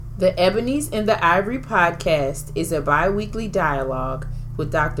The Ebonies and the Ivory podcast is a bi-weekly dialogue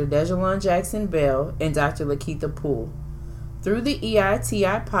with Dr. Dejalon Jackson Bell and Dr. Lakeitha Poole. Through the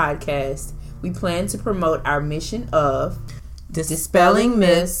EITI podcast, we plan to promote our mission of dispelling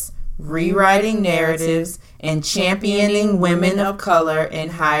myths, rewriting narratives, and championing women of color in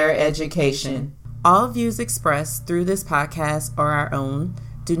higher education. All views expressed through this podcast are our own,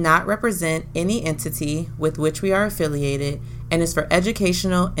 do not represent any entity with which we are affiliated, and is for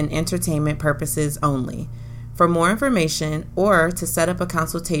educational and entertainment purposes only. For more information or to set up a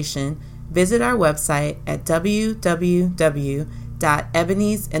consultation, visit our website at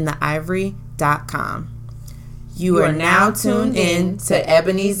www.eboniesandtheivory.com. You are now tuned in to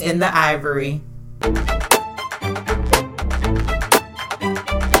Ebonies in the Ivory.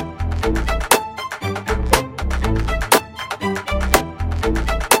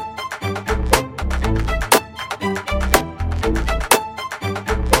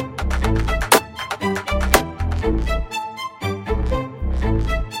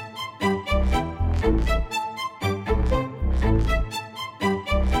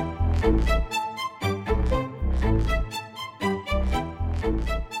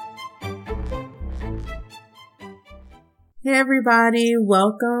 Hey everybody,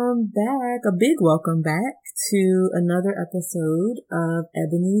 welcome back, a big welcome back to another episode of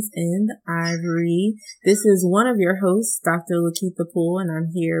Ebonies in the Ivory. This is one of your hosts, Dr. Lakeitha Poole, and I'm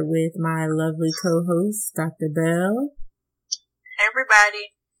here with my lovely co-host, Dr. Bell. Hey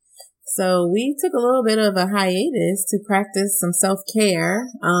everybody. So we took a little bit of a hiatus to practice some self-care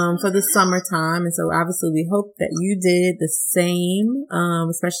for the summertime, and so obviously we hope that you did the same,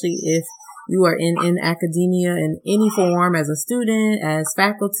 especially if you are in academia in any form, as a student, as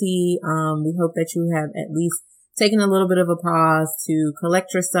faculty. We hope that you have at least taken a little bit of a pause to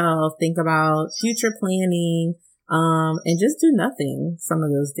collect yourself, think about future planning, and just do nothing some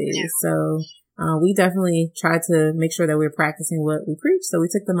of those days. So we definitely try to make sure that we're practicing what we preach. So we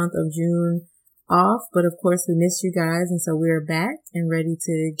took the month of June off, but of course we missed you guys, and so we're back and ready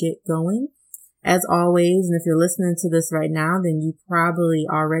to get going. As always, and if you're listening to this right now, then you probably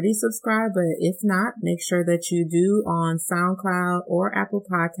already subscribed, but if not, make sure that you do on SoundCloud or Apple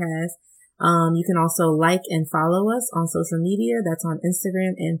Podcasts. You can also like and follow us on social media. That's on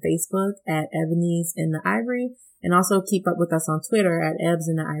Instagram and Facebook at Ebonies in the Ivory, and also keep up with us on Twitter at Ebs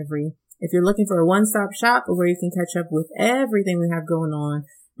in the Ivory. If you're looking for a one-stop shop where you can catch up with everything we have going on,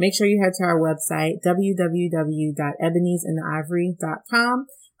 make sure you head to our website, www.eboniesandtheivory.com.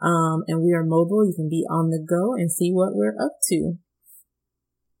 And we are mobile. You can be on the go and see what we're up to.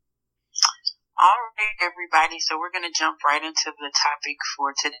 All right, everybody. So we're going to jump right into the topic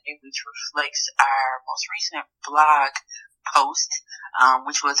for today, which reflects our most recent blog post,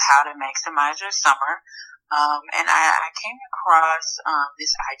 which was how to maximize your summer. And I came across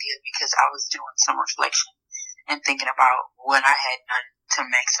this idea because I was doing some reflection and thinking about what I had done to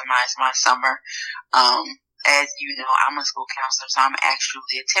maximize my summer. As you know, I'm a school counselor, so I'm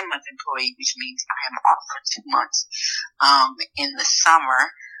actually a 10-month employee, which means I am off for 2 months in the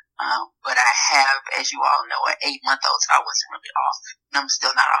summer. But I have, as you all know, an 8-month-old, so I wasn't really off. I'm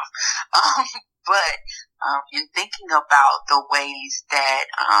still not off. But in thinking about the ways that,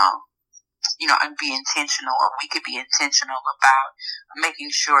 I'd be intentional, or we could be intentional about making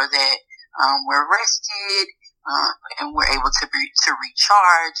sure that we're rested, and we're able to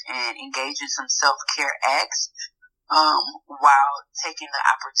recharge and engage in some self-care acts, while taking the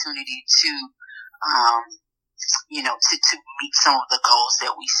opportunity to meet some of the goals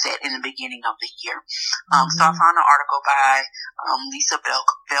that we set in the beginning of the year. So I found an article by Lisa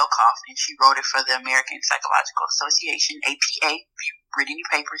Belkoff, and she wrote it for the American Psychological Association, APA. If you read any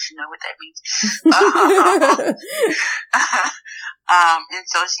papers, you know what that means. And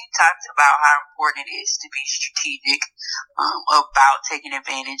so she talked about how important it is to be strategic about taking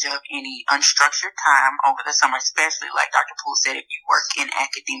advantage of any unstructured time over the summer, especially, like Dr. Poole said, if you work in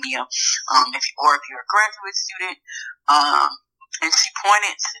academia, if you're a graduate student. And she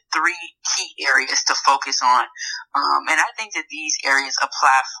pointed to 3 key areas to focus on. And I think that these areas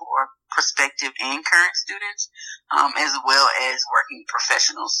apply for prospective and current students, as well as working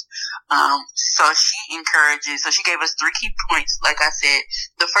professionals. So she gave us 3 key points. Like I said,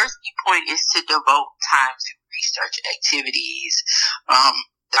 the first key point is to devote time to research activities.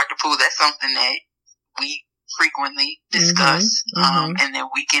 Dr. Poole, that's something that we frequently discuss, and that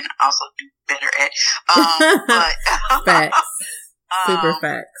we can also do better at. But facts. Super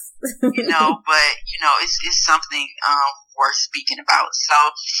facts. It's something worth speaking about. So,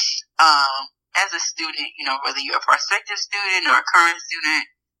 as a student, whether you're a prospective student or a current student,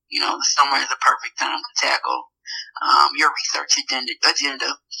 the summer is a perfect time to tackle your research agenda.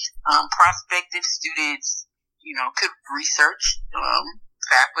 Prospective students, could research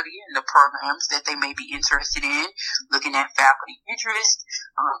faculty and the programs that they may be interested in, looking at faculty interest,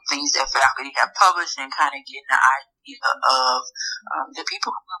 things that faculty have published, and kind of getting an idea of the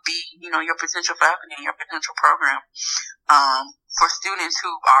people who will be, your potential faculty in your potential program. For students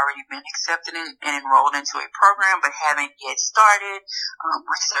who've already been accepted and enrolled into a program but haven't yet started,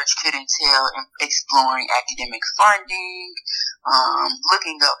 research could entail exploring academic funding,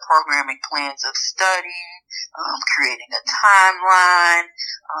 looking up programming plans of study, creating a timeline,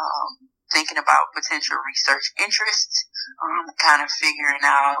 thinking about potential research interests, kind of figuring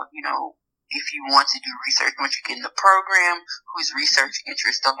out, if you want to do research once you get in the program, whose research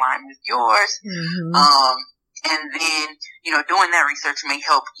interests align with yours. Mm-hmm. And then, doing that research may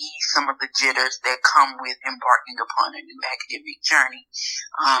help ease some of the jitters that come with embarking upon a new academic journey.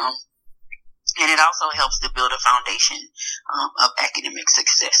 And it also helps to build a foundation of academic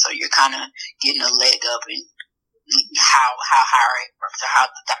success. So you're kind of getting a leg up in how hiring works, or how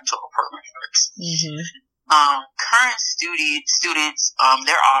the doctoral program works. Mm-hmm. Current students,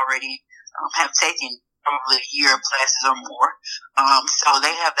 they're already have taken probably a year of classes or more. So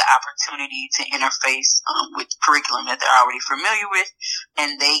they have the opportunity to interface with curriculum that they're already familiar with,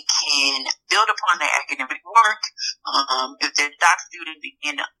 and they can build upon their academic work. If they're a doc student,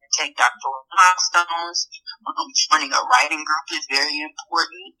 begin to take doctoral milestones. Joining a writing group is very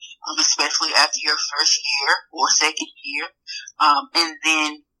important, especially after your first year or second year. And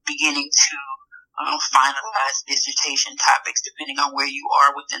then beginning to finalize dissertation topics depending on where you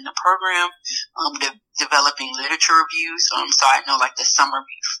are within the program. Developing literature reviews. So I know, like the summer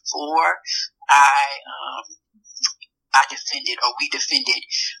before, we defended,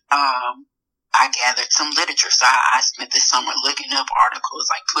 I gathered some literature. So I spent this summer looking up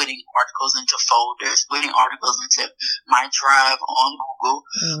articles, like putting articles into folders, putting articles into my drive on Google,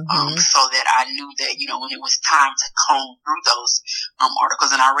 mm-hmm. So that I knew that, when it was time to comb through those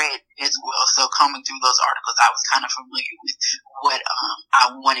articles, and I read as well. So combing through those articles, I was kind of familiar with what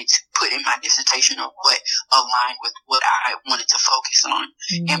I wanted to put in my dissertation, or what aligned with what I wanted to focus on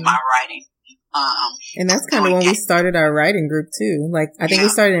mm-hmm. in my writing. And that's kind of when we started our writing group too. Like, I think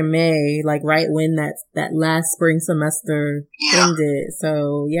we started in May, like right when that last spring semester ended.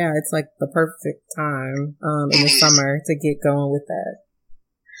 So yeah, it's like the perfect time, in the summer to get going with that.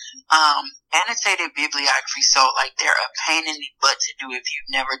 Annotated bibliography, so like they're a pain in the butt to do if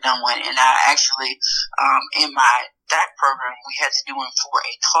you've never done one. And I actually, in my doc program, we had to do one for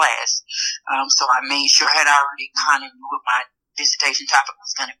a class. So I made sure I had already kind of knew what my dissertation topic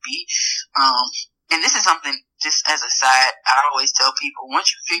was going to be. And this is something, just as a side, I always tell people,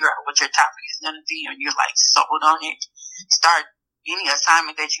 once you figure out what your topic is going to be and you're like sold on it, start any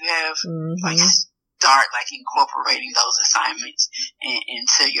assignment that you have, mm-hmm. like start like incorporating those assignments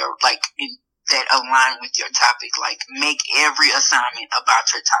into your, like, that align with your topic. Like, make every assignment about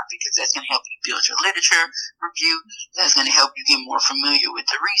your topic, because that's going to help you build your literature review. That's going to help you get more familiar with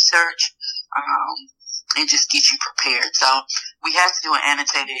the research. And just get you prepared. So we had to do an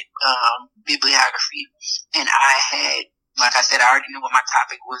annotated bibliography, and I had, like I said, I already knew what my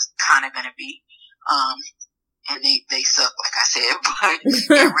topic was kind of going to be. And they suck, like I said, but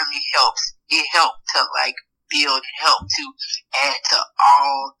it really helps. It helped to like build, it helped to add to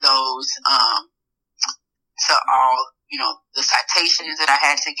all those, the citations that I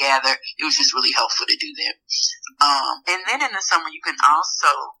had to gather. It was just really helpful to do that. And then in the summer, you can also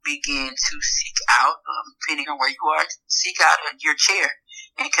begin to seek out, depending on where you are, seek out your chair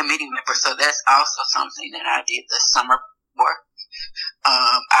and committee member. So that's also something that I did the summer before.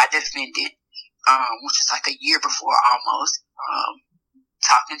 I defended, which is like a year before almost,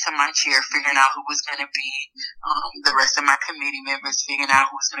 talking to my chair, figuring out who was going to be the rest of my committee members, figuring out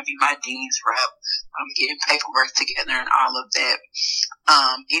who was going to be my dean's rep, getting paperwork together and all of that.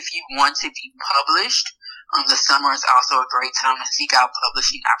 If you want to be published, the summer is also a great time to seek out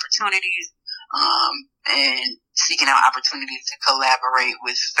publishing opportunities, and seeking out opportunities to collaborate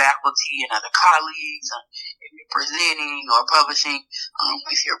with faculty and other colleagues. If you're presenting or publishing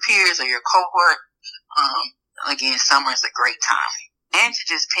with your peers or your cohort, again, summer is a great time. And to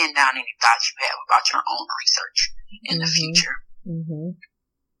just pin down any thoughts you have about your own research in the future. Mm-hmm.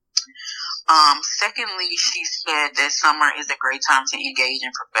 Secondly, she said that summer is a great time to engage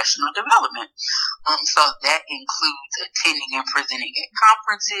in professional development. So that includes attending and presenting at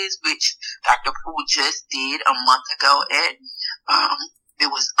conferences, which Dr. Poole just did a month ago at,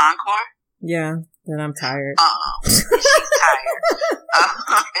 it was Encore. Yeah, and I'm tired. She's tired.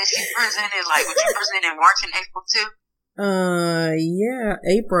 And she presented, would you present in March and April too? Yeah,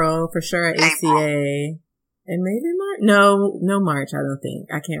 April for sure at ACA. And maybe March? No March, I don't think.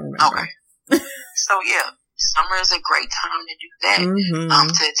 I can't remember. Okay. So, yeah. Summer is a great time to do that,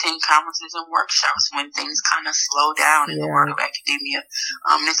 to attend conferences and workshops when things kind of slow down in the world of academia.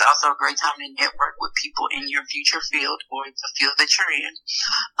 It's also a great time to network with people in your future field or the field that you're in.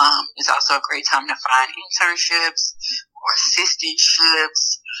 It's also a great time to find internships or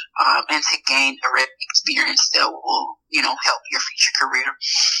assistantships, and to gain direct experience that will, help your future career.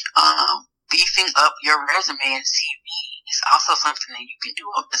 Beefing up your resume and CV is also something that you can do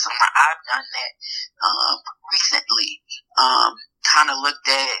over the summer. I've done that recently. Kind of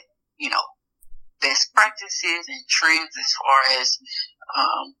looked at, best practices and trends as far as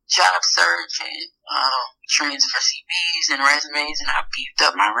job search and trends for CVs and resumes, and I beefed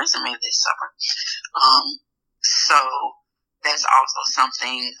up my resume this summer. So that's also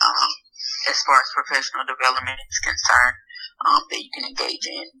something as far as professional development is concerned that you can engage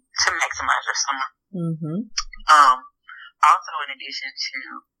in to maximize your summer. Also, in addition to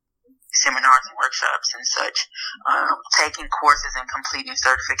seminars and workshops and such, taking courses and completing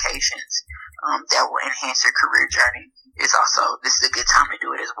certifications that will enhance your career journey this is a good time to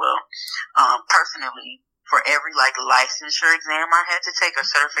do it as well. Personally, for every licensure exam I had to take, or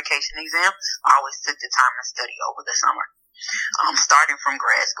certification exam, I always took the time to study over the summer. Starting from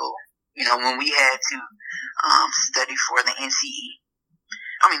grad school, when we had to study for the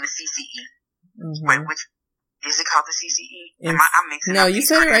the CCE. Wait, which is it called, the CCE? I'm mixing No, up you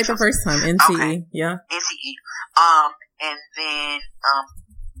said it right the first time. NCE, okay. Yeah. NCE. And then,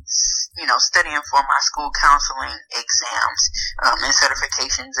 studying for my school counseling exams, and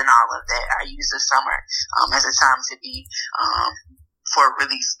certifications and all of that. I use the summer, as a time to be, for a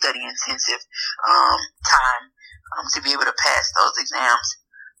really study intensive, time, to be able to pass those exams.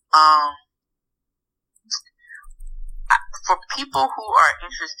 For people who are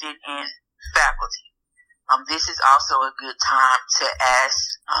interested in faculty, this is also a good time to ask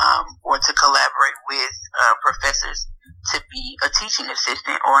or to collaborate with professors to be a teaching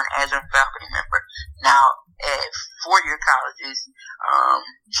assistant or an adjunct faculty member. Now, at four-year colleges,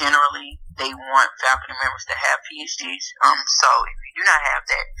 generally they want faculty members to have PhDs. So if you do not have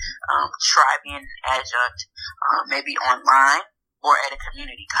that, try being an adjunct, maybe online or at a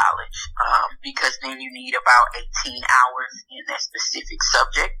community college, because then you need about 18 hours in that specific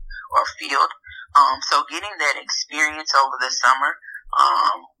subject or field. So getting that experience over the summer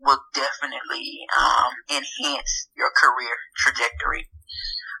will definitely enhance your career trajectory.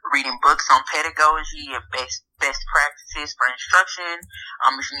 Reading books on pedagogy and best practices for instruction.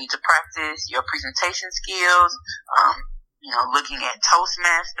 If you need to practice your presentation skills, looking at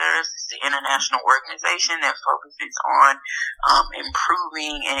Toastmasters, it's the international organization that focuses on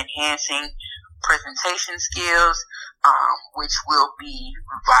improving and enhancing presentation skills, which will be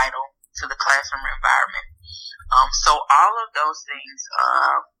vital to the classroom environment. So all of those things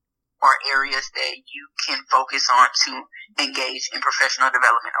are areas that you can focus on to engage in professional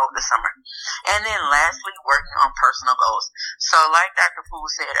development over the summer. And then lastly, working on personal goals. So like Dr. Poole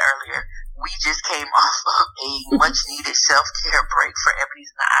said earlier, we just came off of a much needed self-care break for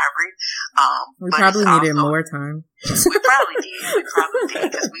Ebony's and the Ivory. We probably needed more time. We probably did,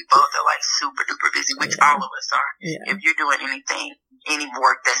 because we both are super duper busy, which all of us are. Yeah. If you're doing any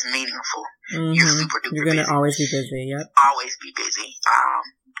work that's meaningful, you're super duper busy. You're going to always be busy, yep. Always be busy.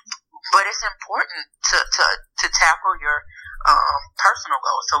 But it's important to tackle your personal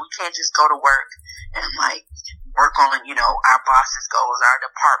goals. So we can't just go to work and work on, our boss's goals, our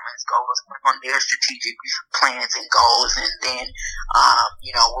department's goals, work on their strategic plans and goals, and then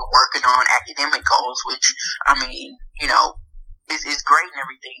we're working on academic goals, which is great and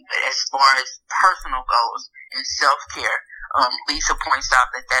everything. But as far as personal goals and self-care, Lisa points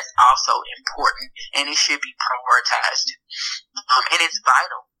out that that's also important and it should be prioritized. And it's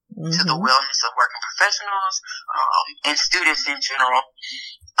vital to the wellness of working professionals and students in general.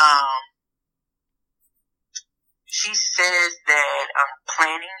 She says that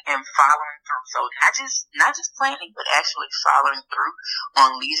planning and following through, so not just planning, but actually following through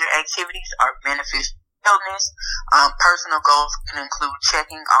on leisure activities are beneficial to wellness. Personal goals can include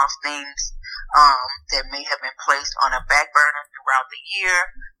checking off things that may have been placed on a back burner throughout the year,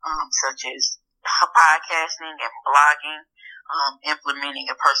 such as podcasting and blogging. Implementing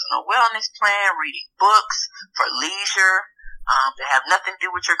a personal wellness plan, reading books for leisure that have nothing to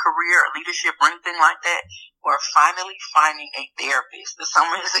do with your career or leadership or anything like that, or finally finding a therapist. The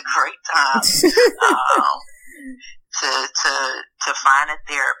summer is a great time to find a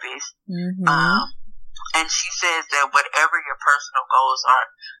therapist. And she says that whatever your personal goals are,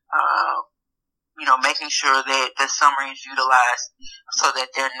 making sure that the summer is utilized so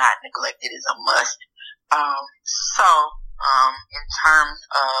that they're not neglected is a must. In terms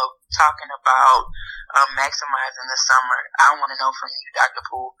of talking about maximizing the summer, I want to know from you, Dr.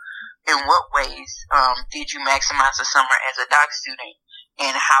 Poole, in what ways did you maximize the summer as a doc student,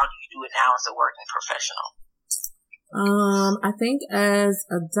 and how do you do it now as a working professional? I think as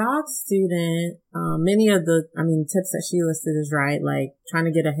a doc student, many of the, tips that she listed is right. Like trying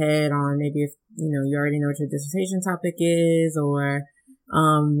to get ahead on maybe if, you already know what your dissertation topic is, or,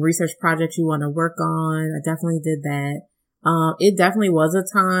 research project you want to work on. I definitely did that. It definitely was a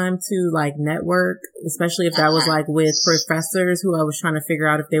time to like network, especially if that was like with professors who I was trying to figure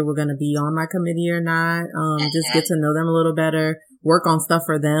out if they were going to be on my committee or not. Just get to know them a little better, work on stuff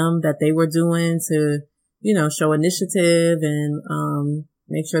for them that they were doing to, show initiative and,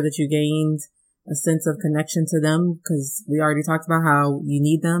 make sure that you gained a sense of connection to them, because we already talked about how you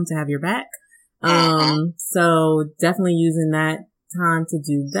need them to have your back. So definitely using that time to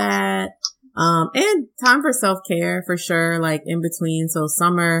do that. And time for self-care for sure, like in between. So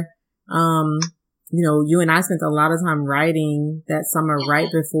summer, you and I spent a lot of time writing that summer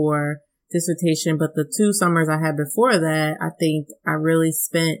right before dissertation, but the 2 summers I had before that, I think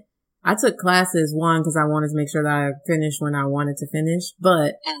I took classes, one, because I wanted to make sure that I finished when I wanted to finish,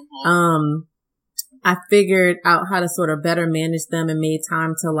 but, I figured out how to sort of better manage them and made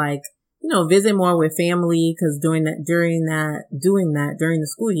time to like, visit more with family, because doing that during the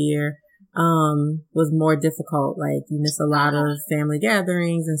school year, was more difficult. Like you miss a lot of family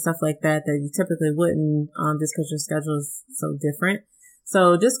gatherings and stuff like that you typically wouldn't, just because your schedule is so different.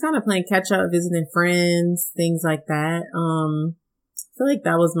 So just kind of playing catch up, visiting friends, things like that. I feel like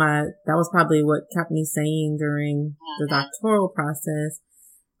that was probably what kept me sane during the doctoral process.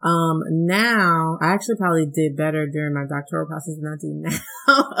 Now I actually probably did better during my doctoral process than I do now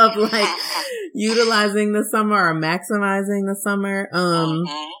of like utilizing the summer or maximizing the summer.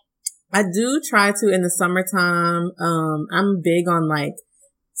 I do try to in the summertime. I'm big on like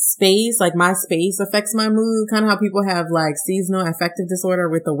space, like my space affects my mood, kind of how people have like seasonal affective disorder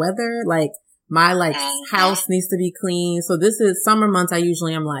with the weather. Like my like house needs to be clean. So this is summer months. I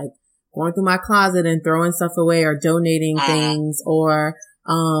usually am like going through my closet and throwing stuff away or donating things or,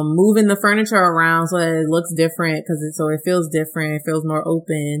 moving the furniture around so that it looks different so it feels different. It feels more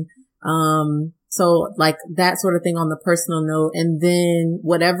open. So like that sort of thing on the personal note. And then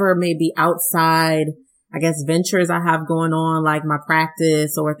whatever may be outside, I guess, ventures I have going on, like my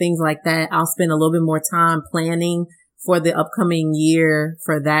practice or things like that, I'll spend a little bit more time planning for the upcoming year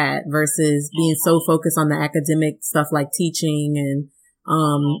for that versus being so focused on the academic stuff like teaching and,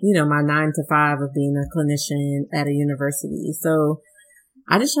 my 9 to 5 of being a clinician at a university. So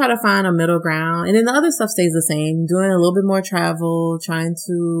I just try to find a middle ground. And then the other stuff stays the same, doing a little bit more travel, trying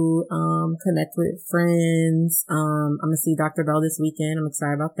to, connect with friends. I'm going to see Dr. Bell this weekend. I'm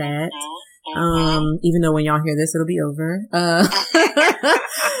excited about that. Even though when y'all hear this, it'll be over.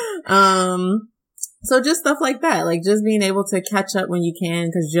 So just stuff like that, like just being able to catch up when you can,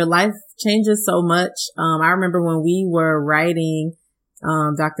 because your life changes so much. I remember when we were writing,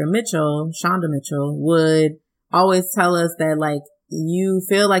 Dr. Mitchell, Shonda Mitchell, would always tell us that like, you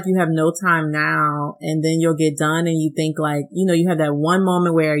feel like you have no time now, and then you'll get done and you think like, you have that one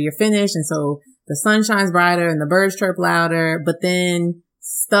moment where you're finished, and so the sun shines brighter and the birds chirp louder, but then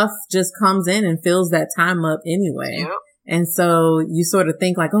stuff just comes in and fills that time up anyway. Yep. And so you sort of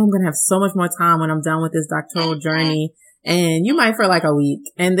think like, oh, I'm going to have so much more time when I'm done with this doctoral journey. And you might for like a week,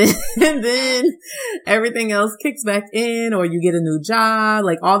 and then everything else kicks back in, or you get a new job.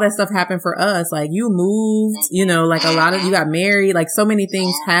 Like all that stuff happened for us. Like you moved, like a lot of, you got married, like so many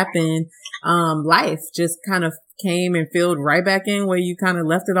things happened. Life just kind of came and filled right back in where you kind of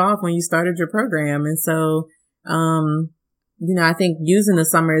left it off when you started your program. And so, I think using the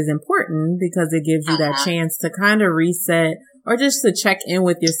summer is important because it gives you that chance to kind of reset or just to check in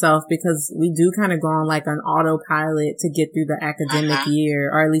with yourself, because we do kind of go on like an autopilot to get through the academic year,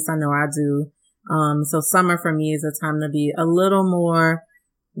 or at least I know I do. So summer for me is a time to be a little more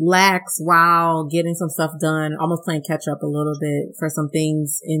lax while getting some stuff done, almost playing catch up a little bit for some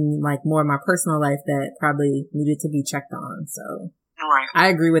things in like more of my personal life that probably needed to be checked on. So I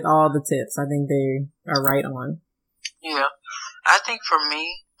agree with all the tips. I think they are right on. Yeah. I think for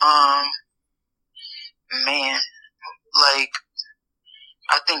me,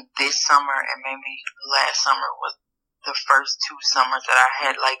 I think this summer and maybe last summer was the first 2 summers that I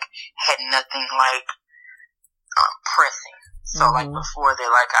had nothing pressing. So like before that,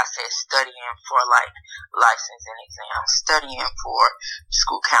 like I said, studying for like licensing exams, studying for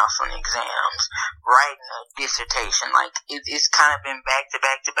school counseling exams, writing a dissertation. Like it's kind of been back to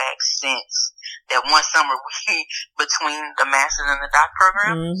back to back since that one summer between the master's and the doc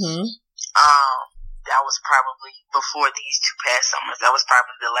program. that was probably before these two past summers. That was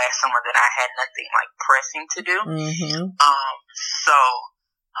probably the last summer that I had nothing like pressing to do. Mm-hmm. So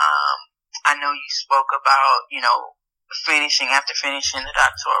I know you spoke about, after finishing the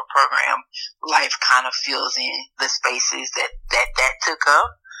doctoral program, life kind of fills in the spaces that took up.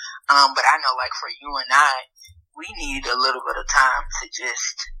 But I know, like, for you and I, we needed a little bit of time to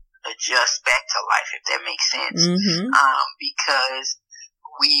just adjust back to life, if that makes sense. Mm-hmm. Because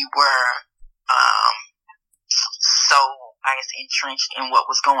we were, so, I guess, entrenched in what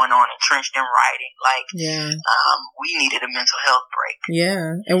was going on, entrenched in writing. Like, we needed a mental health break.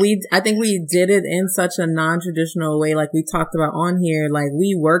 Yeah. And I think we did it in such a non-traditional way. Like we talked about on here, like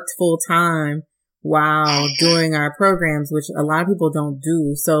we worked full time while doing our programs, which a lot of people don't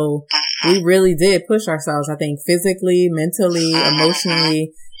do. So we really did push ourselves, I think, physically, mentally,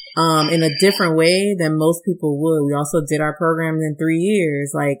 emotionally, in a different way than most people would. We also did our programs in 3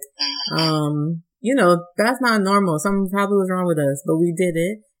 years. Like, that's not normal. Something probably was wrong with us, but we did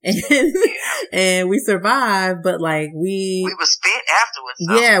it. And we survived, but like we were spent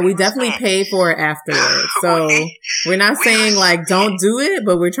afterwards. Yeah, we definitely paid for it afterwards. So we're not saying like don't do it,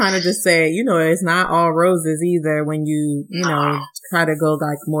 but we're trying to just say, it's not all roses either when you try to go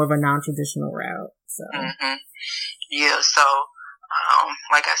like more of a non-traditional route. So yeah, so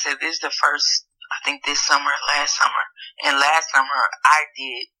like I said, this is the first, I think this summer, last summer. And last summer I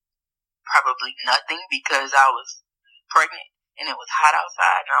did probably nothing because I was pregnant and it was hot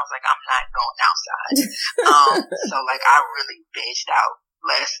outside and I was like, I'm not going outside. So like I really vegged out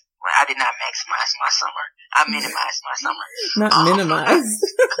I did not maximize my summer. I minimized my summer. Not minimize.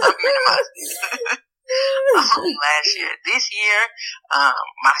 I minimized it. Last year. This year,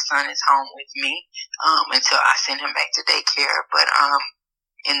 my son is home with me until I send him back to daycare. But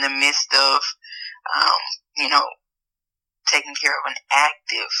in the midst of taking care of an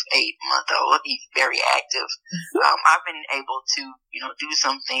active 8-month-old, he's very active. I've been able to, do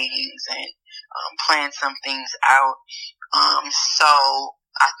some things and plan some things out. So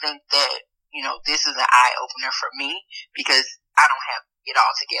I think that, this is an eye opener for me because I don't have it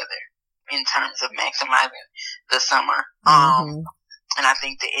all together in terms of maximizing the summer. And I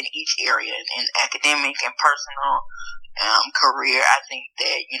think that in each area, in academic and personal career, I think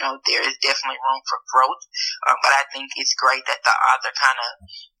that, there is definitely room for growth. But I think it's great that the author kind of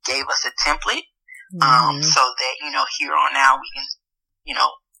gave us a template, so that, here on out we can,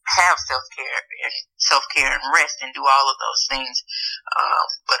 have self-care and rest and do all of those things.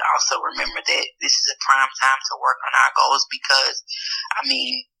 But also remember that this is a prime time to work on our goals because,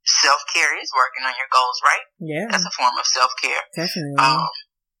 self-care is working on your goals, right? Yeah. That's a form of self-care. Definitely.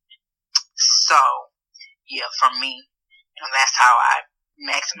 So, yeah, for me, that's how I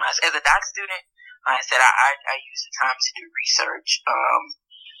maximize. As a doc student, like I said, I use the time to do research.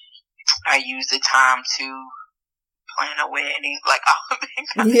 I use the time to plan a wedding, like all of that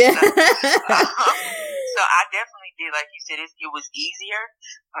kind of stuff. So I definitely did, like you said, it was easier,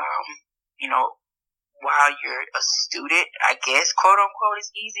 while you're a student, I guess, quote unquote, it's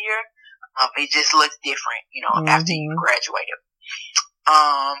easier. It just looks different, after you graduated.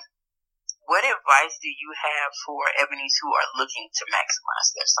 What advice do you have for Ebonies who are looking to maximize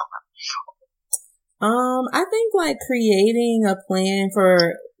their summer? I think like creating a plan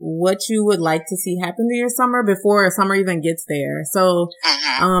for what you would like to see happen to your summer before summer even gets there. So,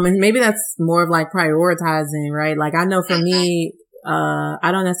 and maybe that's more of like prioritizing, right? Like I know for me,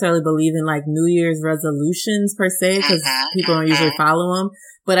 I don't necessarily believe in like New Year's resolutions per se because people don't usually follow them.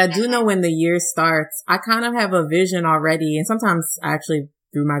 But I do know when the year starts, I kind of have a vision already. And sometimes I actually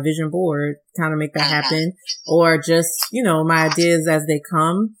through my vision board kind of make that happen or just, my ideas as they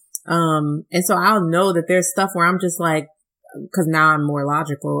come. And so I'll know that there's stuff where I'm just like, cause now I'm more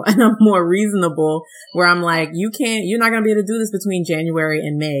logical and I'm more reasonable where I'm like, you're not going to be able to do this between January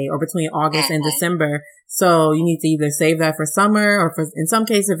and May or between August and December. So you need to either save that for summer or in some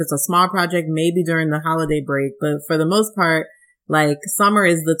cases, if it's a small project, maybe during the holiday break. But for the most part, like summer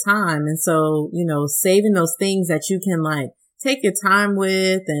is the time. And so, saving those things that you can like take your time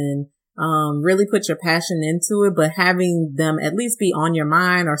with and really put your passion into it, but having them at least be on your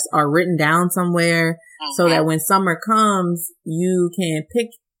mind or written down somewhere so that when summer comes, you can pick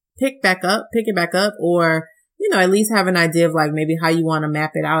it back up or, at least have an idea of like maybe how you want to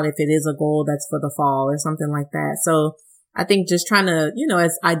map it out if it is a goal that's for the fall or something like that. So I think just trying to,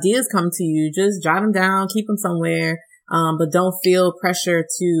 as ideas come to you, just jot them down, keep them somewhere, but don't feel pressure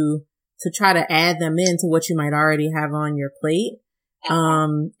to try to add them into what you might already have on your plate.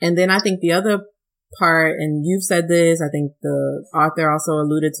 And then I think the other part, and you've said this, I think the author also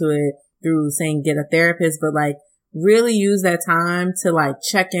alluded to it through saying get a therapist, but like really use that time to like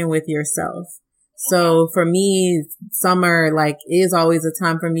check in with yourself. So for me, summer, like, is always a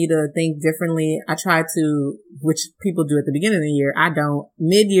time for me to think differently. I try to, which people do at the beginning of the year. I don't.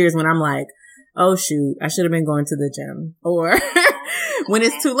 Mid-years when I'm like, oh shoot, I should have been going to the gym, or when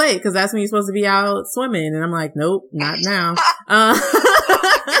it's too late, because that's when you're supposed to be out swimming. And I'm like, nope, not now.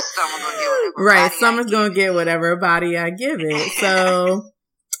 Right. Summer's going to get whatever body I give it. So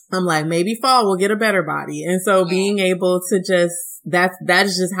I'm like, maybe fall will get a better body. And so being able to just, that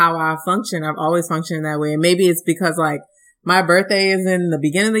is just how I function. I've always functioned that way. And maybe it's because like my birthday is in the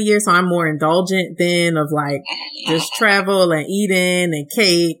beginning of the year, so I'm more indulgent then of like just travel and eating and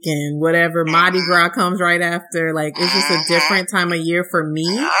cake and whatever. Mardi Gras comes right after. Like, it's just a different time of year for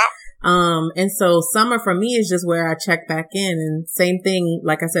me. And so summer for me is just where I check back in, and same thing,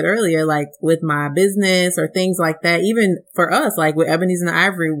 like I said earlier, like with my business or things like that. Even for us, like with Ebony's and the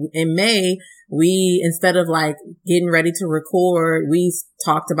Ivory in May, we, instead of like getting ready to record, we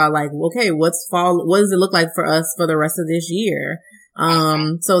talked about like, okay, what does it look like for us for the rest of this year?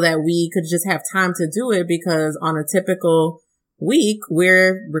 So that we could just have time to do it, because on a typical week,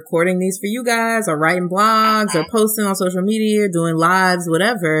 we're recording these for you guys, or writing blogs, or posting on social media, doing lives,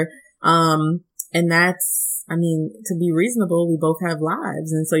 whatever. And that's, I mean, to be reasonable, we both have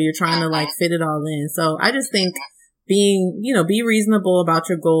lives. And so you're trying to like fit it all in. So I just think be reasonable about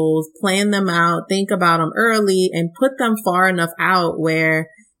your goals, plan them out, think about them early, and put them far enough out where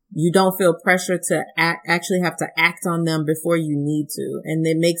you don't feel pressure to actually have to act on them before you need to. And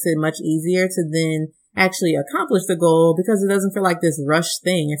it makes it much easier to then actually accomplish the goal, because it doesn't feel like this rush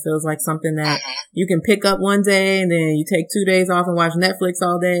thing. It feels like something that you can pick up one day and then you take 2 days off and watch Netflix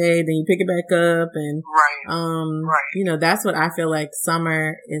all day. Then you pick it back up, and, that's what I feel like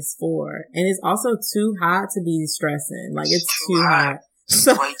summer is for. And it's also too hot to be stressing. Like, it's too hot.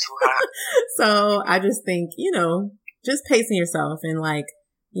 So, way too hot. So I just think, just pacing yourself and like,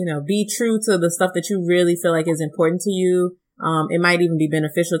 be true to the stuff that you really feel like is important to you. It might even be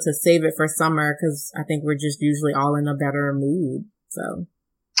beneficial to save it for summer, because I think we're just usually all in a better mood. So,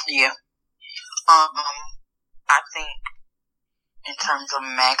 yeah. I think in terms of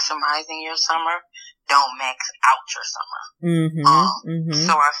maximizing your summer, don't max out your summer.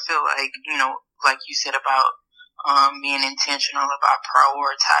 So I feel like, like you said about being intentional about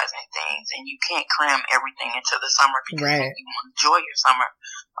prioritizing things, and you can't cram everything into the summer, because you want to enjoy your summer.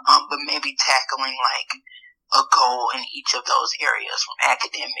 But maybe tackling like a goal in each of those areas, from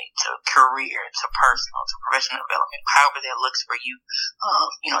academic to career to personal to professional development, however that looks for you.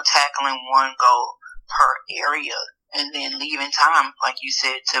 Tackling one goal per area, and then leaving time, like you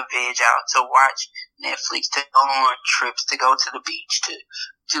said, to veg out, to watch Netflix, to go on trips, to go to the beach, to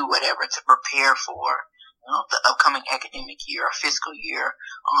do whatever, to prepare for the upcoming academic year or fiscal year,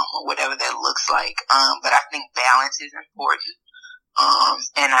 or whatever that looks like. But I think balance is important.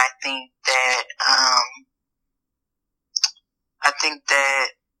 And I think that,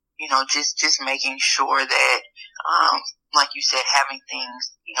 just making sure that, like you said, having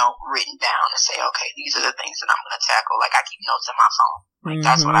things, written down and say, okay, these are the things that I'm going to tackle. Like, I keep notes in my phone. Like,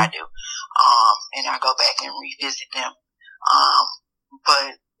 that's what I do. And I go back and revisit them.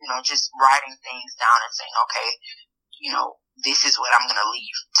 But, just writing things down and saying, okay, this is what I'm going to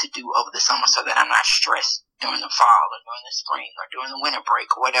leave to do over the summer, so that I'm not stressed during the fall or during the spring or during the winter break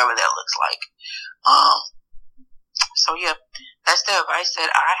or whatever that looks like. So yeah, that's the advice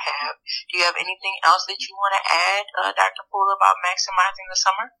that I have. Do you have anything else that you want to add, Dr. Poole, about maximizing the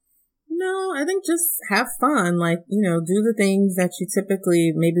summer? No, I think just have fun. Like, do the things that you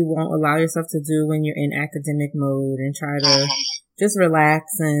typically maybe won't allow yourself to do when you're in academic mode, and try to just relax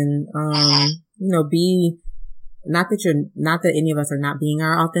and, be, not that any of us are not being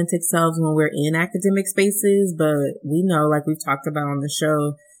our authentic selves when we're in academic spaces, but we know, like we've talked about on the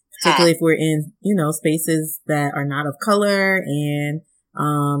show, particularly if we're in, spaces that are not of color, and,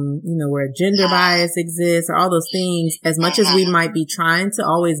 where gender bias exists, or all those things, as much as we might be trying to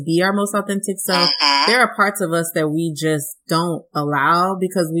always be our most authentic self, there are parts of us that we just don't allow,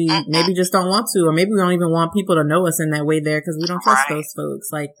 because we maybe just don't want to, or maybe we don't even want people to know us in that way there, because we don't trust those folks.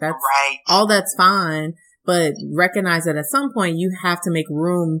 Like, that's all, that's fine. But recognize that at some point you have to make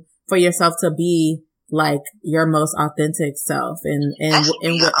room for yourself to be like your most authentic self, in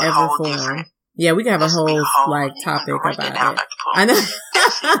whatever form. Yeah, we can have a whole like topic about it. I know.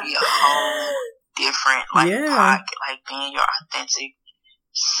 That should be a whole different like being your authentic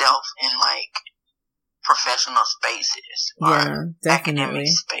self in like professional spaces or academic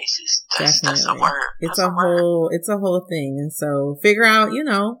spaces. That's a word. It's a whole thing. And so figure out,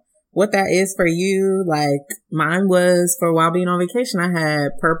 what that is for you. Like mine was for while being on vacation, I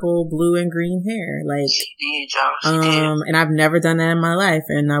had purple, blue, and green hair. Like she did, y'all. She did. And I've never done that in my life,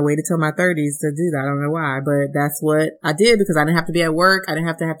 and I waited till my 30s to do that. I don't know why, but that's what I did because I didn't have to be at work. I didn't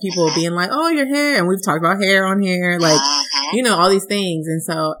have to have people being like, "Oh, your hair," and we've talked about hair on here, like all these things. And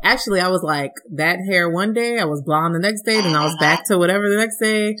so actually, I was like that hair one day, I was blonde the next day, then I was back to whatever the next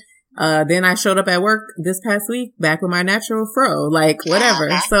day. Then I showed up at work this past week back with my natural fro, like whatever.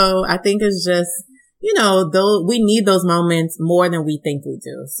 So I think it's just, though we need those moments more than we think we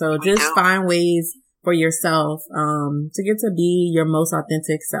do. So just find ways for yourself, to get to be your most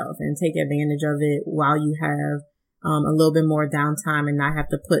authentic self and take advantage of it while you have, a little bit more downtime and not have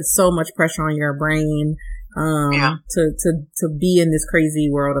to put so much pressure on your brain, to be in this crazy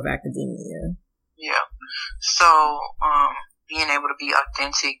world of academia. Yeah. So, being able to be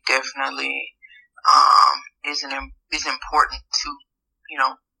authentic definitely is important to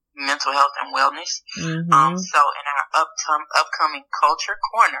mental health and wellness. So in our upcoming Culture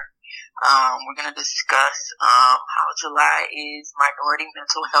Corner, we're going to discuss how July is Minority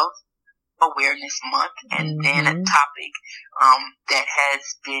Mental Health Awareness Month, and then a topic that has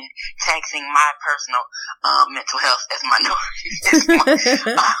been taxing my personal mental health as minority this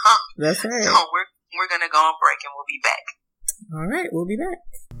month. That's right. So we're going to go on break and we'll be back. All right, we'll be back.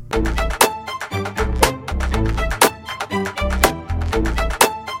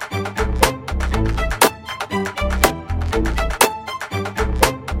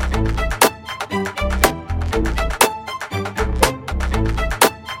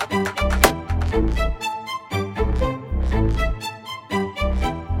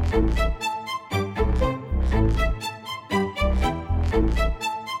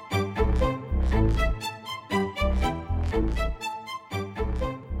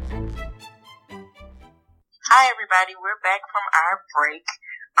 Hi, everybody. We're back from our break.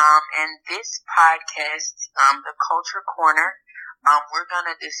 And this podcast, the Culture Corner, we're going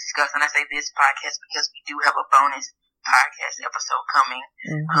to discuss, and I say this podcast because we do have a bonus podcast episode coming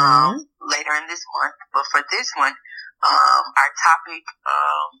later in this month. But for this one, our topic,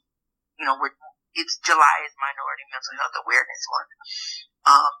 it's July is Minority Mental Health Awareness Month.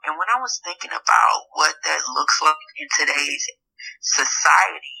 And when I was thinking about what that looks like in today's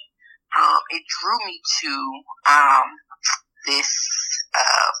society, it drew me to this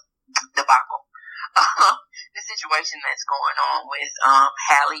debacle, the situation that's going on with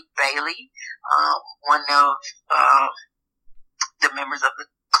Halle Bailey, one of the members of the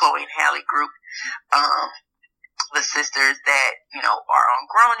Chloe and Halle group, the sisters that are on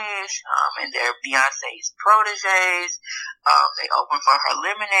Grownish, and they're Beyonce's proteges. They open for her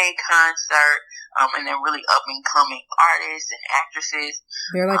Lemonade concert, and they're really up and coming artists and actresses.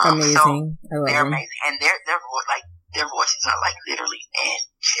 They're like amazing. I love they're them. amazing, and their voices are like literally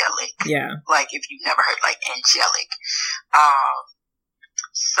angelic. Yeah. Like if you've never heard like angelic.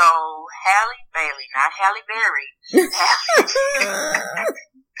 So Halle Bailey, not Halle Berry.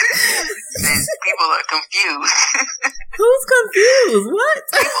 Since people are confused. Who's confused? What?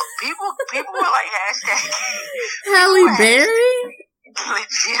 People were like hashtag Halle Berry?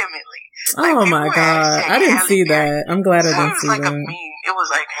 Legitimately. Oh my God. I didn't see that. I'm glad I didn't see that. A meme. It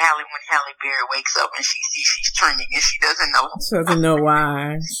was like Halle when Halle Berry wakes up and she sees she's trending and she doesn't know. She doesn't know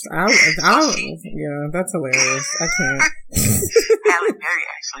why. Yeah, that's hilarious. I can't. Halle Berry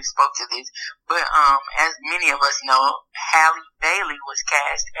actually spoke to this. But as many of us know, Halle Bailey was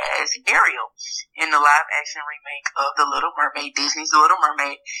cast as Ariel in the live action remake of The Little Mermaid, Disney's The Little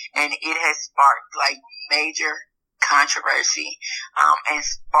Mermaid, and it has sparked like major controversy and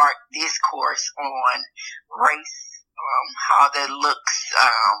sparked discourse on race, how that looks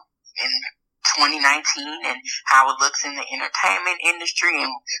in 2019 and how it looks in the entertainment industry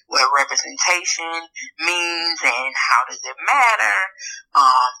and what representation means and how does it matter.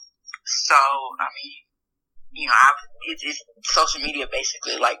 So I mean, it's social media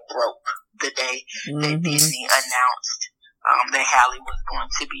basically like broke the day that Disney announced that Halle was going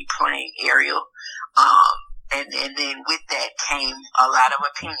to be playing Ariel. And then with that came a lot of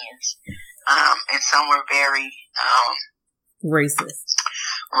opinions. And some were very racist,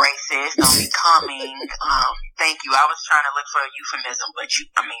 unbecoming. Thank you. I was trying to look for a euphemism, but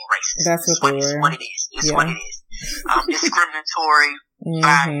racist. That's what it is. It's what it is. Discriminatory,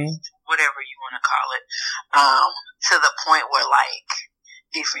 biased, whatever you want to call it. To the point where like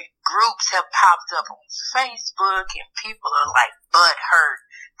different groups have popped up on Facebook and people are like butthurt.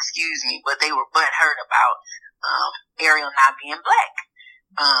 But they were butthurt about Ariel not being black.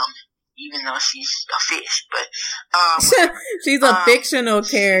 even though she's a fish, but she's a fictional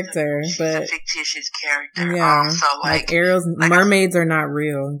character, but she's a fictitious character. Yeah, so like Ariel's mermaids are not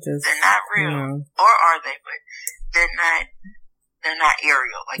real. They're not real, or are they? But they're not. They're not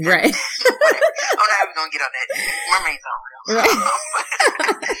Ariel. Like right. I'm not even gonna get on that. Mermaids aren't real. Right.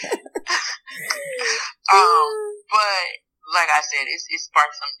 But like I said, it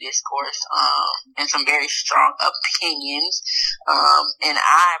sparked some discourse, and some very strong opinions. And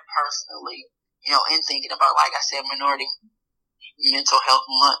I personally, in thinking about, like I said, Minority Mental Health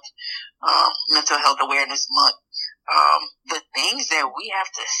Month, Mental Health Awareness Month, the things that we have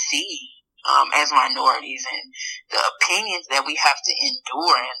to see as minorities, and the opinions that we have to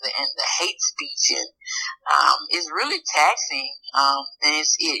endure, and the hate speech, and is really taxing. And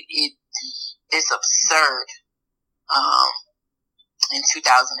it's absurd. In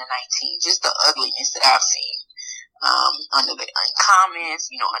 2019, just the ugliness that I've seen under the comments,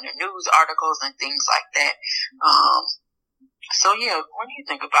 under news articles and things like that. So yeah, what do you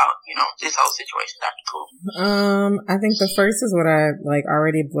think about, this whole situation, Dr. Poole? I think the first is what I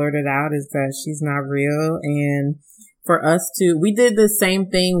already blurted out, is that she's not real. And for us we did the same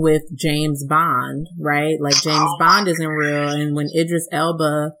thing with James Bond, right? Like James Bond isn't real. And when Idris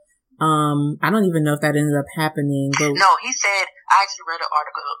Elba, I don't even know if that ended up happening, but no, he said, I actually read an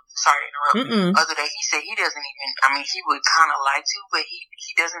article, sorry to interrupt you, the other day. He said he doesn't even, he would kind of like to, but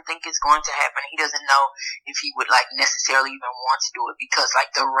he doesn't think it's going to happen. He doesn't know if he would necessarily even want to do it, because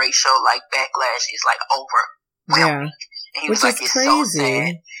the racial backlash is overwhelming. Yeah. And he was it's it's crazy. So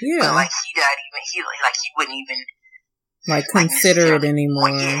sad. Yeah. But he wouldn't even consider it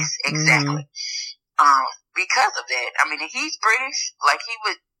anymore. Yes, exactly. Because of that, if he's British, he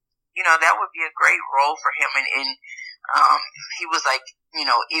would, that would be a great role for him. And he was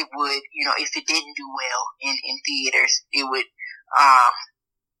it would, if it didn't do well in theaters, it would,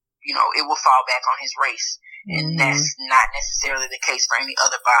 it will fall back on his race. And that's not necessarily the case for any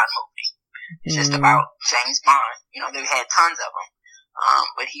other Bond movie. It's just about James Bond. They've had tons of them.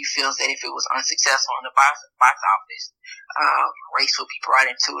 But he feels that if it was unsuccessful in the box office, race will be brought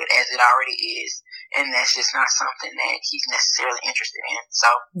into it, as it already is. And that's just not something that he's necessarily interested in. So.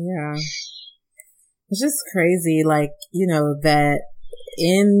 Yeah. It's just crazy, that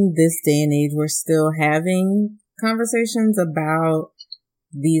in this day and age, we're still having conversations about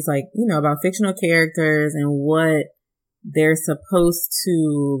these, about fictional characters and what they're supposed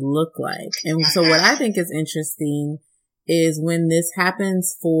to look like. And so what I think is interesting is when this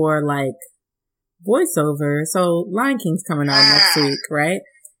happens for, voiceover. So Lion King's coming out next week, right?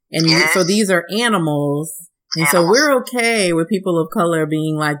 And so these are animals. And so we're okay with people of color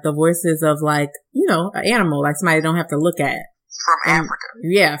being the voices of an animal, somebody don't have to look at. From Africa.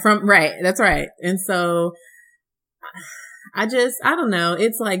 Yeah, right. That's right. And so I don't know.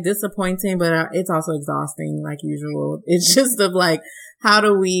 It's disappointing, but it's also exhausting like usual. It's just of how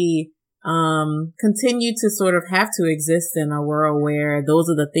do we continue to sort of have to exist in a world where those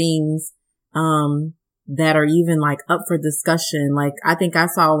are the things that are even up for discussion. I think I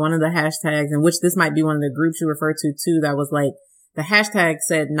saw one of the hashtags, in which this might be one of the groups you referred to too, that was the hashtag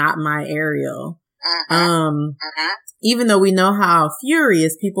said "not my Ariel." Even though we know how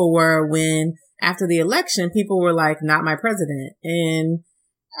furious people were when after the election people were "not my president," and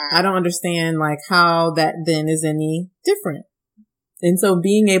I don't understand how that then is any different. And so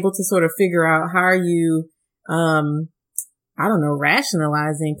being able to sort of figure out how are you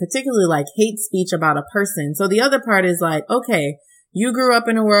rationalizing, particularly hate speech about a person. So the other part is okay, you grew up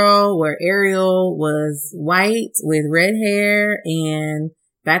in a world where Ariel was white with red hair and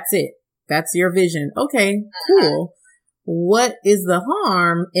that's it. That's your vision. Okay, cool. What is the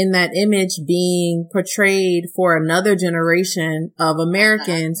harm in that image being portrayed for another generation of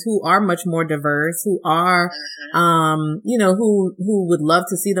Americans who are much more diverse, who are, who would love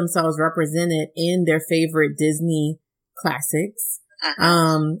to see themselves represented in their favorite Disney classics.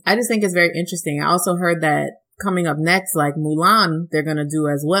 I just think it's very interesting. I also heard that coming up next, Mulan, they're going to do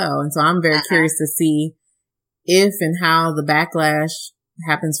as well. And so I'm very curious to see if and how the backlash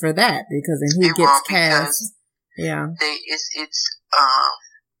happens for that, because then who gets cast. Yeah. They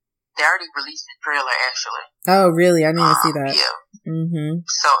already released the trailer, actually. Oh, really? I didn't see that. Yeah.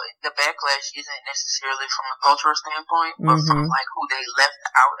 So the backlash isn't necessarily from a cultural standpoint, but from who they left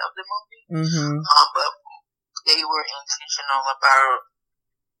out of the movie. But they were intentional about,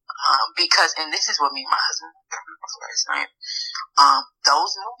 because, and this is what me and my husband last night,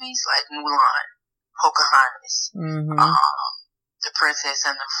 those movies like Mulan, Pocahontas, The Princess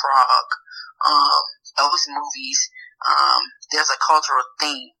and the Frog, those movies, there's a cultural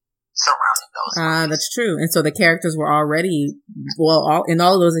theme surrounding those movies. That's true. And so the characters were already, in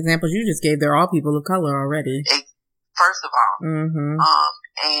all of those examples you just gave, they're all people of color already. First of all. Mm-hmm.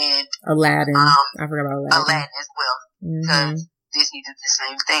 And Aladdin. I forgot about Aladdin. Aladdin as well. Because Disney did the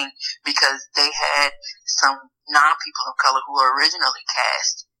same thing, because they had some non-people of color who were originally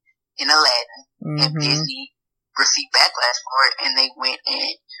cast in Aladdin, and Disney received backlash for it, and they went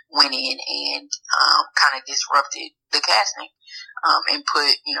in and kind of disrupted the casting, and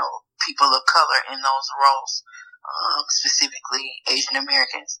put, people of color in those roles, specifically Asian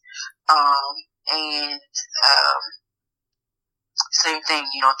Americans. And same thing,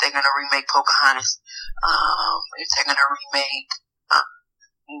 if they're going to remake Pocahontas, if they're going to remake,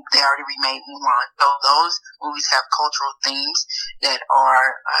 they already remade Mulan. So those movies have cultural themes that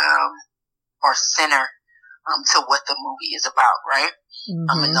are center to what the movie is about, right?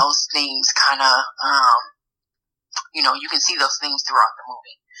 And those themes kind of, you can see those themes throughout the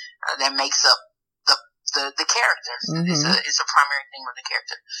movie. That makes up the characters. It's a primary theme of the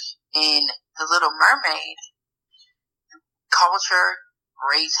character. In The Little Mermaid, culture,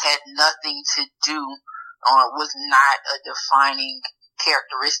 race had nothing to do, or was not a defining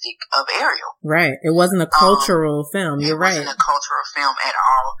characteristic of Ariel. Right. It wasn't a cultural film. You're right. It wasn't a cultural film at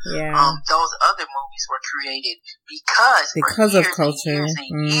all. Yeah. Those other movies were created because of culture.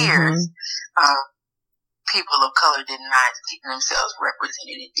 And years, people of color did not see themselves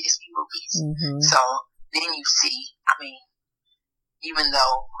represented in Disney movies. So then you see, even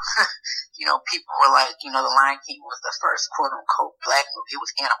though, people were like, The Lion King was the first quote unquote black movie. It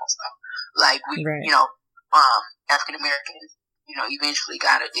was animals though. Like African Americans, eventually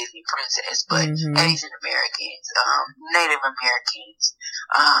got a Disney princess, but Asian Americans, Native Americans,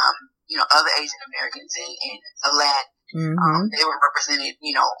 other Asian Americans in Aladdin, they were represented,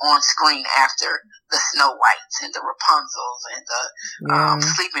 on screen after the Snow Whites and the Rapunzels and the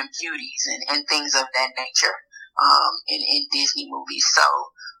Sleeping Beauties and things of that nature, in Disney movies. So,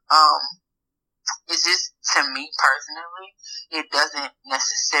 it's just, to me personally, it doesn't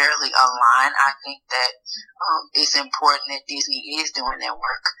necessarily align. I think that it's important that Disney is doing that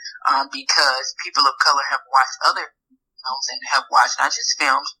work, because people of color have watched other films and have watched not just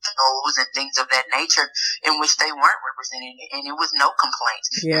films, shows, and things of that nature in which they weren't represented, and it was no complaints.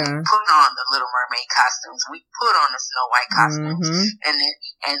 Yeah. We put on the Little Mermaid costumes, we put on the Snow White costumes, and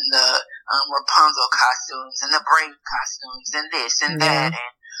the Rapunzel costumes, and the Brave costumes, and this and that,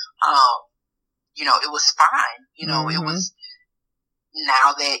 and it was fine. It was,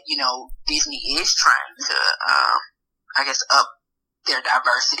 now that, Disney is trying to, up their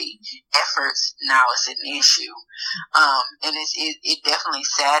diversity efforts, now it's an issue. And it definitely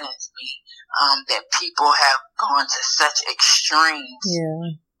saddens me, that people have gone to such extremes,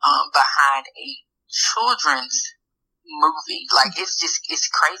 behind a children's movie. Like, it's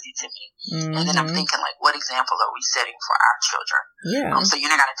crazy to me. And then I'm thinking, like, what example are we setting for our children? So you're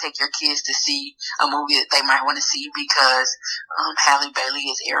not going to take your kids to see a movie that they might want to see because Halle Bailey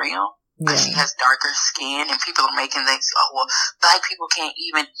is Ariel. She has darker skin, and people are making things, black people can't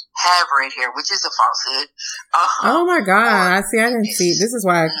even have red hair, which is a falsehood. Oh my God. I didn't see, this is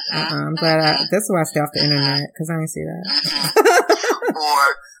why I'm glad this is why I stay off the internet, because I didn't see that.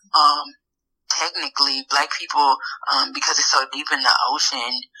 Or, technically, black people, because it's so deep in the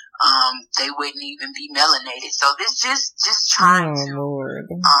ocean, they wouldn't even be melanated. So this just trying to, Lord.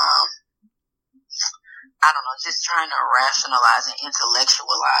 I don't know, just trying to rationalize and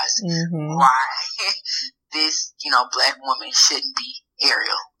intellectualize why this, black woman shouldn't be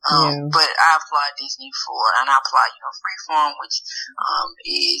Ariel. But I applaud Disney for, and I applaud, Freeform, which,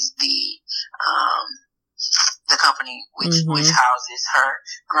 is the company which houses her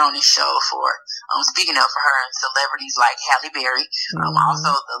grownish show for, speaking of, for her and celebrities like Halle Berry,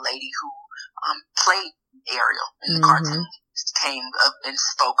 also the lady who, played Ariel in the cartoon, came up and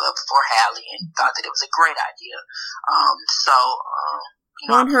spoke up for Halle and thought that it was a great idea.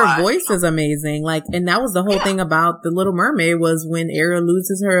 And her voice is amazing. Like, and that was the whole thing about The Little Mermaid, was when Ariel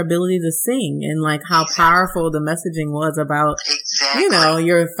loses her ability to sing, and like how powerful the messaging was about,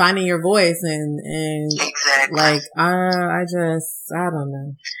 you're finding your voice and like, I don't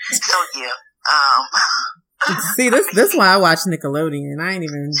know. So see, this is why I watch Nickelodeon. I ain't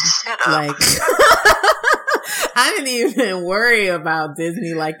even like, I didn't even worry about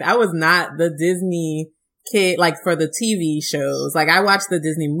Disney. Like, I was not the Disney kid, like, for the TV shows. Like, I watched the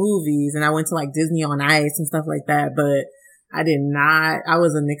Disney movies, and I went to like Disney on Ice and stuff like that, but I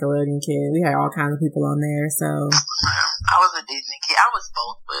was a Nickelodeon kid. We had all kinds of people on there, so. I was a Disney kid. I was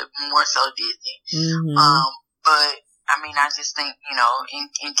both, but more so Disney. But, I just think,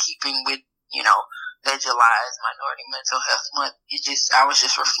 in keeping with, that July is Minority Mental Health Month, I was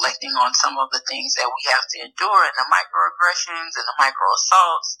just reflecting on some of the things that we have to endure, and the microaggressions and the micro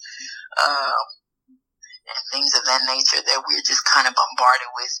assaults, and things of that nature that we're just kind of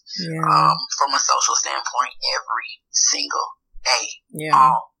bombarded with, from a social standpoint every single day,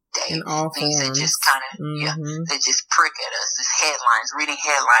 all day. In all things forms. that just kind of, they just prick at us. It's headlines, reading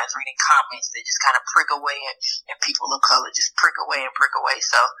comments, they just kind of prick away at people of color, just prick away and prick away.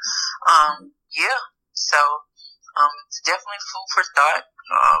 So, it's definitely food for thought,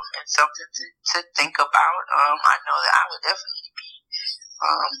 and something to think about. I know that I would definitely be,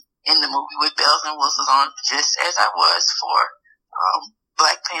 in the movie with bells and whistles on, just as I was for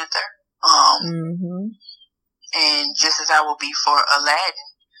Black Panther, and just as I will be for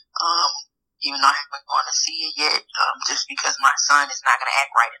Aladdin, even though I haven't gone to see it yet, just because my son is not going to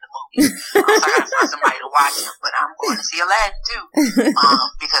act right in the movie, so I got to find somebody to watch him. But I'm going to see Aladdin too,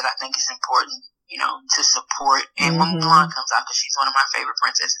 because I think it's important, to support. And when Mulan comes out, because she's one of my favorite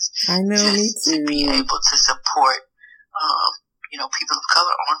princesses, I know, me too. To be able to support, people of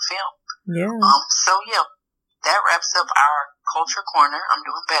color on film. Yeah. That wraps up our culture corner. I'm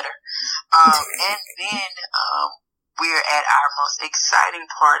doing better. And then we're at our most exciting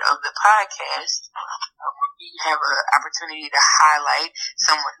part of the podcast. We have an opportunity to highlight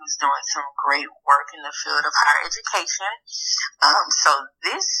someone who's doing some great work in the field of higher education. So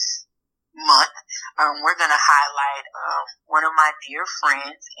this month, we're going to highlight one of my dear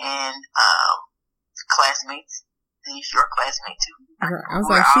friends and classmates. And he's your classmate too. I was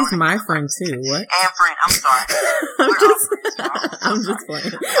like, she's my friend too. What? And friend. I'm sorry. I'm just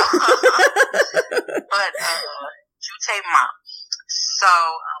playing. But Jute mom. So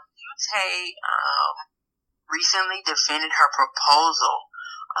Jute recently defended her proposal,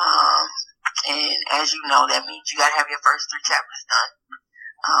 and as you know, that means you got to have your first 3 chapters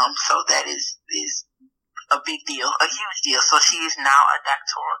done. So that is a big deal, a huge deal. So she is now a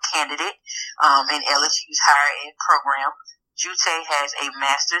doctoral candidate in LSU's higher ed program. Jute has a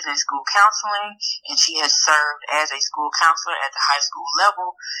master's in school counseling, and she has served as a school counselor at the high school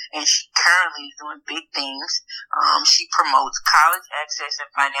level, and she currently is doing big things. She promotes college access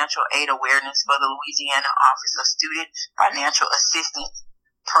and financial aid awareness for the Louisiana Office of Student Financial Assistance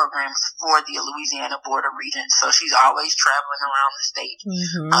programs for the Louisiana border region. So she's always traveling around the state,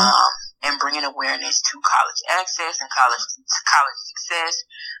 and bringing awareness to college access and college success,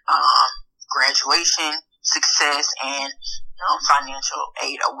 graduation success, and financial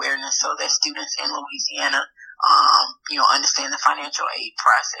aid awareness, so that students in Louisiana, understand the financial aid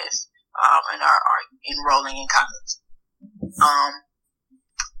process, and are enrolling in college.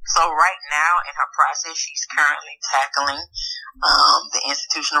 So right now in her process, she's currently tackling the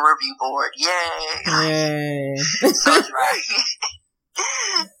Institutional Review Board. Yay! So right.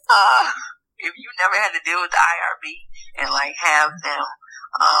 If you never had to deal with the IRB and have them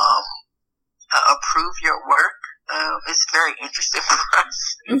approve your work, it's very interesting for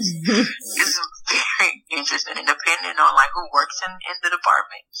us. It's very interesting, and depending on who works in the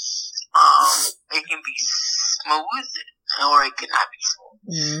department, it can be smooth or it cannot be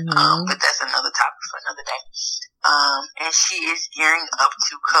smooth. But that's another topic for another day. And she is gearing up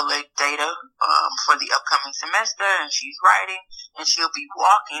to collect data for the upcoming semester, and she's writing, and she'll be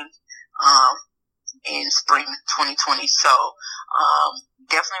walking in spring 2020. So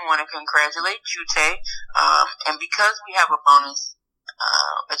definitely want to congratulate Jute. And because we have a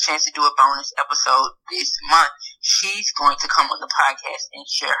chance to do a bonus episode this month, she's going to come on the podcast and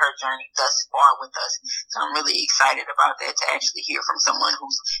share her journey thus far with us. So I'm really excited about that, to actually hear from someone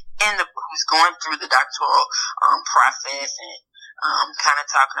who's going through the doctoral process, and kind of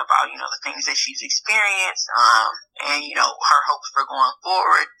talking about the things that she's experienced, and her hopes for going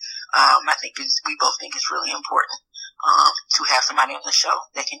forward. I think we both think it's really important to have somebody on the show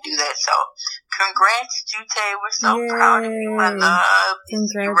that can do that. So congrats, Jute. We're so proud of you, my love.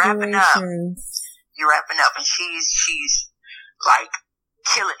 You're wrapping up. And she's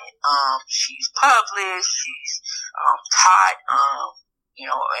killing it. She's published, she's taught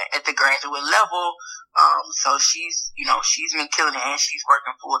at the graduate level. So she's been killing it, and she's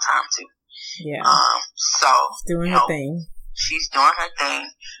working full time too. Yeah. So she's doing her thing. She's doing her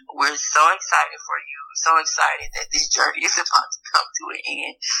thing. We're so excited for you. So excited that this journey is about to come to an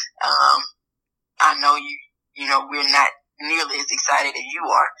end. I know we're not nearly as excited as you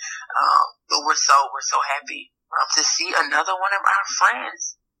are. But we're so happy to see another one of our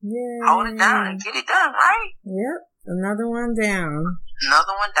friends. Yeah. Hold it down and get it done, right? Yep. Another one down.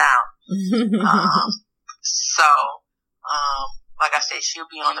 So, like I said, she'll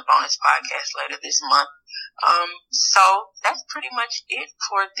be on the bonus podcast later this month. So that's pretty much it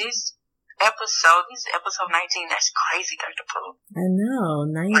for this episode. This is episode 19. That's crazy, Dr. Poole. I know,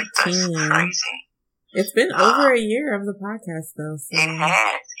 19. Like, that's crazy. It's been over a year of the podcast, though. So. It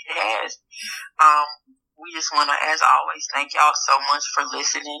has. We just want to, as always, thank y'all so much for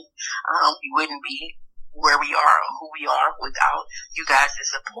listening. We wouldn't be where we are or who we are without you guys'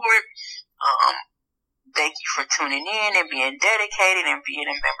 support. Thank you for tuning in and being dedicated and being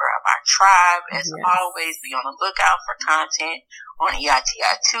a member of our tribe. As always, be on the lookout for content on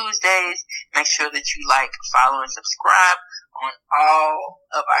EITI Tuesdays. Make sure that you like, follow, and subscribe on all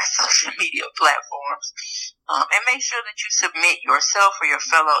of our social media platforms. And make sure that you submit yourself or your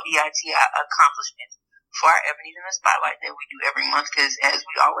fellow EITI accomplishments for our Ebony in the Spotlight that we do every month, because as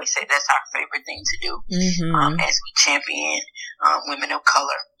we always say, that's our favorite thing to do as we champion women of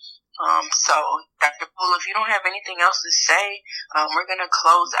color. So, Dr. Poole, if you don't have anything else to say, we're going to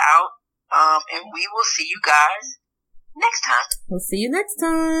close out, and we will see you guys next time. We'll see you next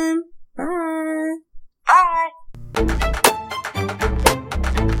time. Bye. Bye.